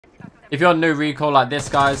If you're new Recoil like this,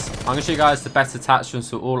 guys, I'm going to show you guys the best attachments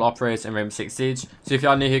for all operators in Rainbow Six Siege. So if you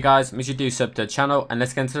are new here, guys, make sure you do sub to the channel, and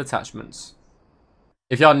let's get into the attachments.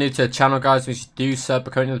 If you are new to the channel, guys, make sure you do sub.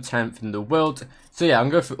 We're currently the 10th in the world. So yeah, I'm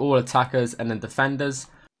going to go through all attackers and then defenders.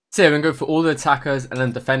 So yeah, we're going to go through all the attackers and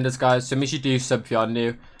then defenders, guys. So make sure you do sub if you are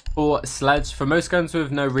new. For sledge, for most guns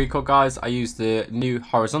with no recoil, guys, I use the new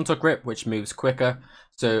horizontal grip, which moves quicker.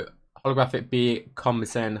 So holographic B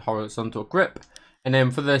compensating horizontal grip. And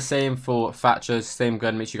then for the same for Thatchers, same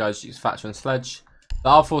gun, make sure you guys use Thatcher and Sledge. The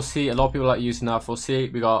R4C, a lot of people like using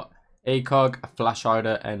R4C. We got ACOG, Flash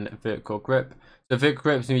Rider, and Vertical Grip. The Vertical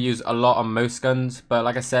Grip is going to be used a lot on most guns, but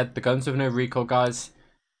like I said, the guns with no recoil, guys,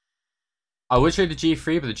 I would show the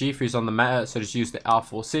G3, but the G3 is on the meta, so just use the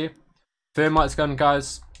R4C. Thermite's gun,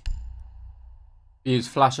 guys, use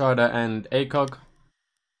Flash Rider and ACOG.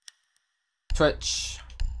 Twitch,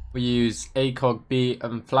 we use ACOG B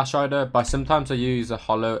and Flash Rider, but sometimes I use a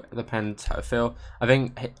Hollow, it depends how I feel. I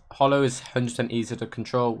think Hollow is 100% easier to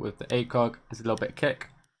control with the ACOG, it's a little bit kick.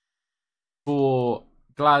 For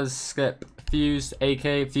Glaz, Skip, Fused,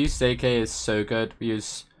 AK, Fused AK is so good. We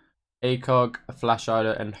use ACOG, Flash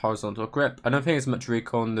Rider, and Horizontal Grip. I don't think there's much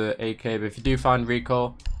recoil on the AK, but if you do find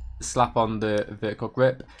recoil, slap on the Vertical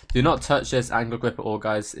Grip. Do not touch this angle grip at all,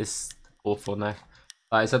 guys, it's awful now.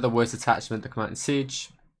 It's like the worst attachment to come out in Siege.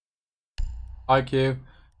 IQ,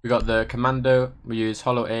 we got the Commando, we use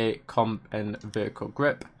Hollow A, Comp, and Vertical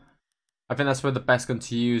Grip. I think that's for the best gun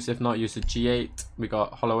to use. If not, use the G8. We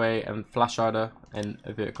got Hollow A and Flash Rider and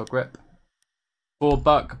a Vertical Grip. For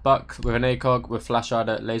Buck with an ACOG with Flash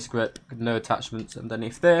Rider, Laser Grip, no attachments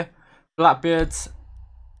underneath there. Blackbeards,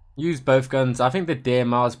 use both guns. I think the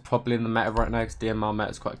DMR is probably in the meta right now because DMR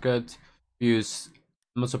meta is quite good. Use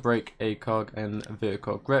Muzzle Brake, ACOG, and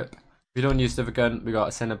Vertical Grip. If you don't use the other gun, we got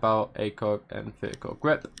a Centerbolt, ACOG, and Vertical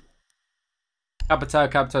Grip.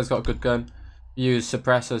 Capital's got a good gun. Use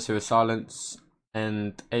Suppressor, so Silence,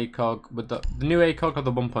 and ACOG with the new ACOG of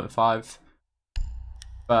the 1.5,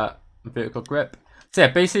 but Vertical Grip. So yeah,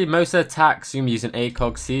 basically most of the attacks you can use an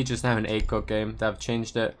ACOG. Siege doesn't have an ACOG game, they have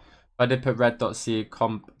changed it. But I did put Red.C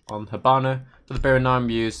comp on Habana. For the Bear 9,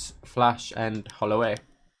 we use Flash and Hollow A.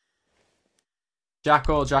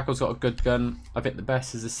 Jackal's got a good gun. I think the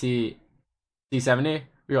best is the C70.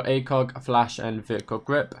 We got ACOG, Flash, and Vertical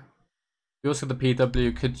Grip. We also got the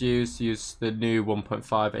PW, could use the new 1.5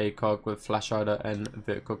 ACOG with Flash Rider and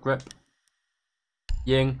Vertical Grip.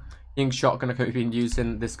 Ying's shotgun, we've been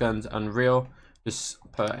using this gun's Unreal. Just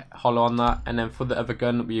put Hollow on that. And then for the other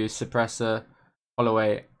gun, we use Suppressor, Hollow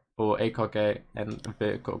A, or ACOG A, and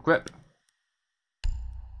Vertical Grip.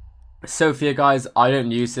 Sophia, guys, I don't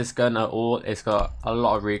use this gun at all. It's got a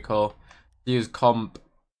lot of recoil. Use Comp,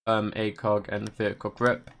 ACOG, and Vertical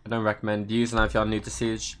Grip. I don't recommend using that if you're new to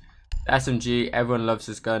Siege. The SMG, everyone loves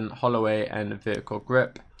this gun. Hollow A and Vertical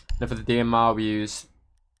Grip. And for the DMR, we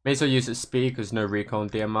may as well use it speed because no recoil on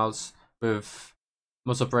DMRs with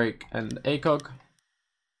Muzzle Brake and ACOG.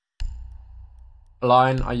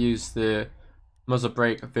 Line, I use the Muzzle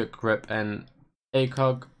Brake, Vertical Grip, and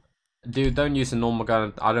ACOG. Dude, don't use a normal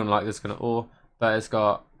gun. I don't like this gun at all, but it's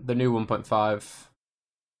got the new 1.5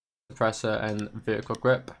 suppressor and Vertical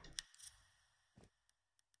Grip.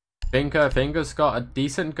 Finger's got a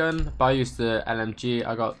decent gun, but I used the LMG.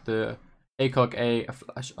 I got the ACOG A,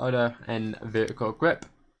 Flash Rider, and Vertical Grip.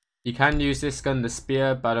 You can use this gun, the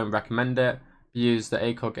Spear, but I don't recommend it. Use the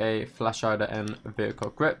ACOG A, Flash Rider, and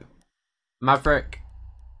Vertical Grip. Maveric's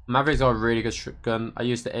got a really good gun. I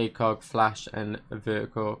use the ACOG, Flash, and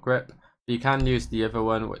Vertical Grip. You can use the other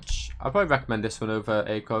one, which I probably recommend this one over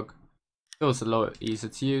ACOG. Feels a lot easier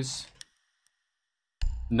to use.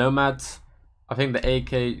 Nomad, I think the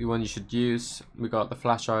AK one you should use. We got the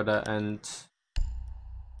Flash Rider and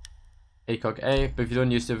ACOG A, but if you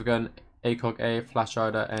don't use the other gun, ACOG A, Flash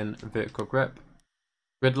Rider, and Vertical Grip.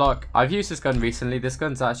 Gridlock, I've used this gun recently. This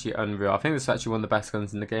gun's actually unreal. I think this is actually one of the best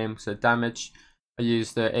guns in the game. So damage, I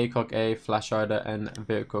use the ACOG A, Flash Rider, and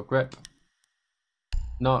Vertical Grip.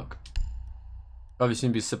 Knock, obviously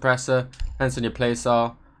be suppressor, depends on your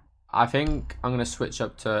playstyle. I think I'm going to switch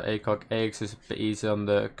up to ACOG A because it's a bit easier on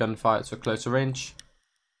the gunfights for closer range.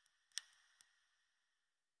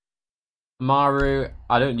 Maru,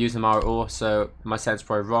 I don't use the Maru at all, so my settings are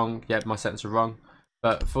probably wrong. Yep, my settings are wrong.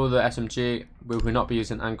 But for the SMG, we will not be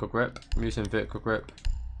using Angle Grip. I'm using Vertical Grip.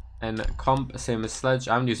 And Comp, same as Sledge.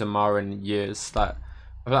 I haven't used a Maru in years. I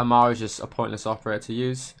feel like Maru is just a pointless operator to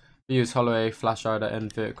use. We use Hollow A, Flash Rider,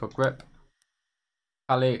 and Vertical Grip.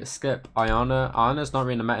 Ali, Skip, Iona. Iona's not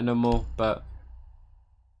really in the meta no more, but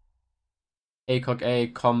ACOG A,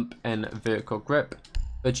 Comp, and Vertical Grip.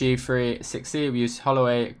 The G3 Sieqe, we use Hollow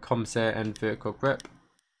A, Comp, and Vertical Grip.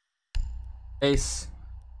 Ace,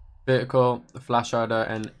 vertical, flash rider,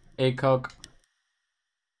 and ACOG.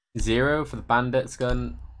 0 for the bandit's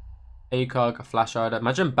gun. ACOG, flash rider.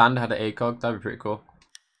 Imagine bandit had an ACOG, that'd be pretty cool.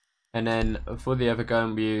 And then for the other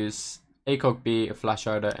gun, we use ACOG B, flash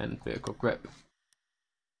rider, and vertical grip.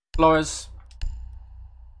 Flores,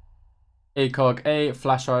 ACOG A,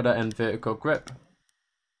 flash rider, and vertical grip.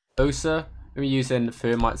 Osa, we're using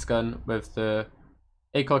Thermite's gun with the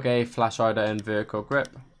ACOG A, flash rider, and vertical grip.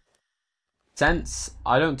 Sense,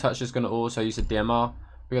 I don't touch this gun at all, so I use a DMR.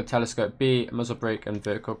 We got telescope B, muzzle brake, and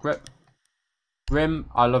vertical grip. Grim,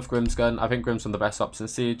 I love Grim's gun. I think Grim's one of the best ops in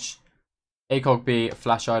Siege. ACOG B,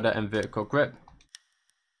 flash rider, and vertical grip.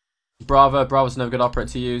 Bravo's no good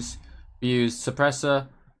operator to use. We use suppressor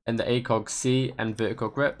and the ACOG C and vertical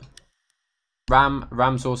grip.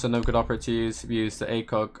 Ram's also no good operator to use. We use the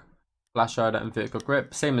ACOG, flash rider, and vertical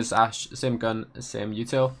grip. Same as Ash, same gun, same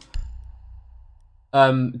util.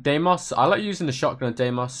 Deimos, I like using the shotgun of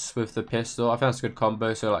Deimos with the pistol. I think that's a good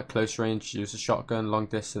combo. So like close range, use a shotgun, long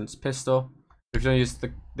distance, pistol. If you don't use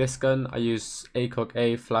this gun, I use ACOG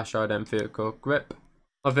A, flash rider, and vertical grip.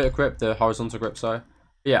 Not vertical grip, the horizontal grip, sorry.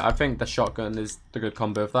 But yeah, I think the shotgun is the good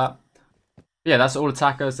combo of that. But yeah, that's all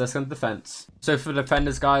attackers, that's going to defense. So for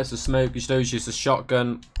defenders, guys, for smoke, you should always use the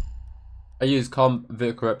shotgun. I use comp,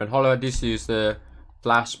 vertical grip, and hollow. I used to use the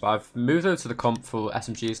flash, but I've moved over to the comp for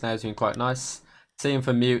SMGs now, it's been quite nice. Same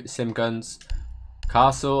for mute, sim guns.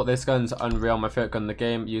 Castle, this gun's unreal, my favorite gun in the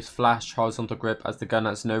game. Use flash, horizontal grip as the gun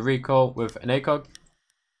has no recoil with an ACOG.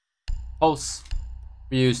 Pulse,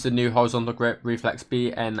 we use the new horizontal grip, reflex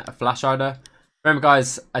B, and a flash rider. Remember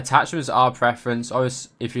guys, attachments are preference. Always,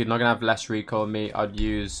 if you're not gonna have less recoil than me, I'd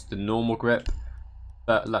use the normal grip,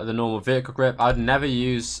 but like the normal vertical grip. I'd never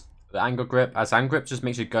use the angle grip, as angle grip just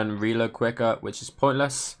makes your gun reload quicker, which is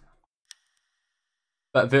pointless.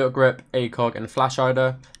 But vertical grip, ACOG, and flash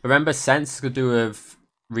rider. Remember, sense could do with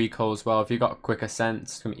recoil as well. If you got a quicker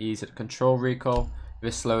sense, it's gonna be easier to control recoil. If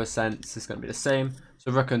it's slower sense, it's gonna be the same.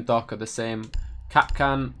 So Rook and Doc are the same.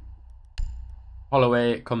 Capcan,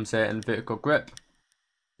 Holloway comes here in vertical grip.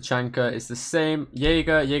 Settinqs is the same.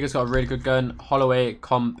 Jaeger's got a really good gun. Holloway,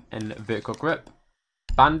 comp, and vertical grip.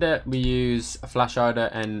 Bandit, we use a flash rider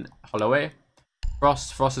and Holloway.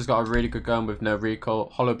 Frost has got a really good gun with no recoil.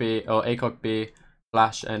 Hollow B or ACOG B,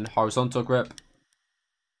 flash, and horizontal grip.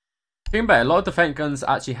 Think about it, a lot of defense guns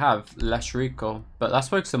actually have less recoil, but that's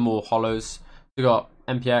because they're more hollows. We got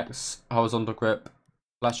MPX, horizontal grip,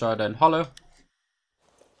 flash rider, and hollow.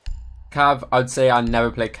 Cav, I'd say I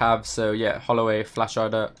never play Cav, so yeah, Holloway, flash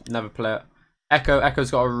rider, never play it.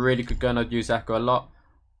 Echo's got a really good gun, I'd use Echo a lot.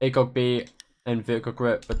 ACOG B and vertical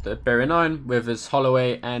grip, but the Berry 9 with his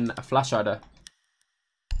Holloway and a flash rider.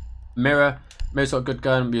 Mirror's got a good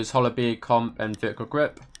gun, we use Hollow B, comp, and vertical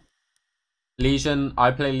grip. Legion,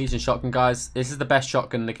 I play Legion shotgun, guys. This is the best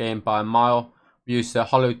shotgun in the game by a mile. We use the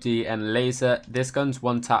Hollow D and laser. This gun's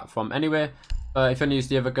one tap from anywhere, but if you want to use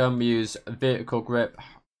the other gun, we use vertical grip,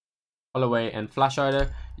 Holloway, and flash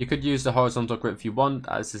rider. You could use the horizontal grip if you want,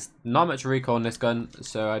 as there's not much recoil on this gun,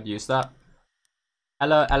 so I'd use that.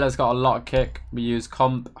 Ella's got a lot of kick. We use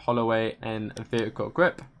comp, Holloway, and vertical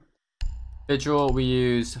grip. Vigil, we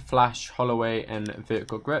use flash, Holloway, and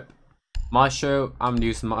vertical grip. Maestro, I'm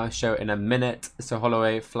using Maestro in a minute, so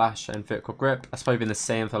Holloway, flash, and vertical grip. That's probably been the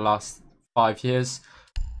same for the last 5 years.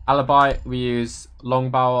 Alibi, we use long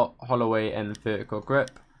barrel, Holloway, and vertical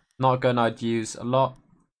grip. Not a gun I'd use a lot.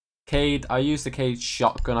 Cade, I use the Cade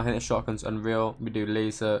shotgun. I think the shotgun's unreal. We do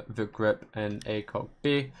laser, vertical grip, and ACOG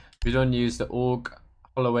B. We don't use the AUG,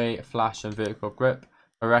 Holloway, flash, and vertical grip.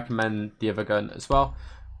 I recommend the other gun as well.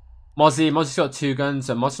 Mozzie's got 2 guns,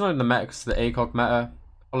 and Mozzie's not in the meta because of the ACOG meta.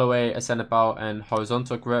 Holloway, ascended barrel, and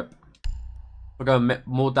horizontal grip. We're going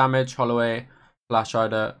more damage, Holloway, flash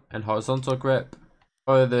rider, and horizontal grip.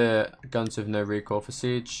 Or the guns with no recoil for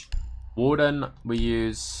Siege. Warden, we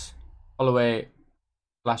use Holloway,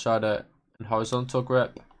 flash rider, and horizontal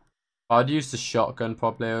grip. I'd use the shotgun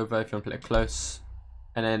probably over if you want to play it close.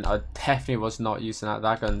 And then I definitely was not using that.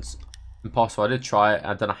 That gun's impossible. I did try it.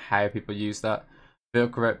 I don't know how people use that.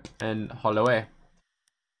 Vertical grip and Holloway.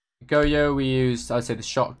 Goyo, we used, I'd say, the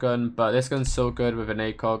shotgun, but this gun's so good with an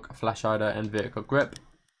ACOG, flash rider, and vertical grip.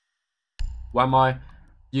 Wamai,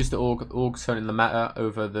 used the AUG's turning the meta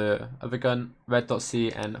over the other gun. Red Dot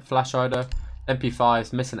C and flash rider. MP5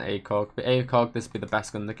 is missing ACOG, but ACOG, this would be the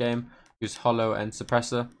best gun in the game. Use hollow and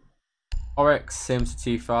suppressor. Oryx, same to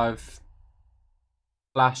T5.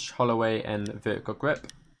 Flash, Holloway, and vertical grip.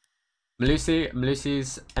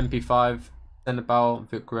 Melusi's MP5, center barrel,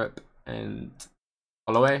 vertical grip, and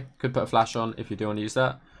Holloway. Could put a flash on if you do want to use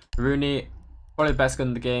that. Rooney, probably the best gun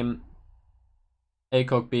in the game.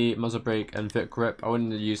 ACOG B, muzzle brake, and Vit grip. I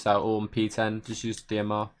wouldn't use that all on P10, just use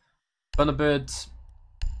DMR. Thunderbird,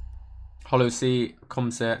 Hollow C,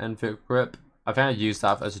 Composite, and Vit grip. I think I used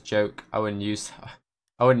that as a joke. I wouldn't use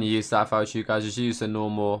that if I was you guys. Just use the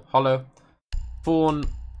normal Hollow. Fawn,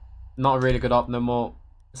 not a really good op no more.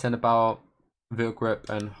 Centerbow, Vit grip,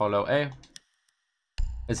 and Hollow A.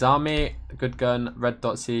 Izami, good gun, Red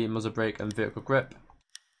Dot C, muzzle brake, and vehicle grip.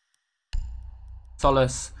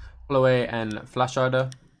 Solace, Holloway, and Flash Rider.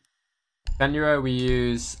 Benuro, we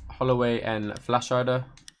use Holloway and Flash Rider.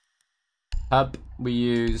 Hub, we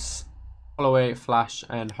use Holloway, Flash,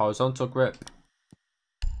 and Horizontal grip.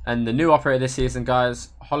 And the new operator this season, guys,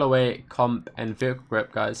 Holloway, Comp, and vehicle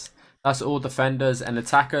grip, guys. That's all defenders and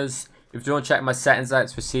attackers. If you want to check my settings out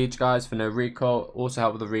for Siege, guys, for no recoil, also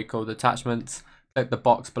help with the recoil detachments, click the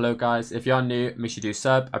box below, guys. If you're new, make sure you do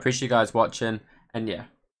sub. I appreciate you guys watching, and yeah.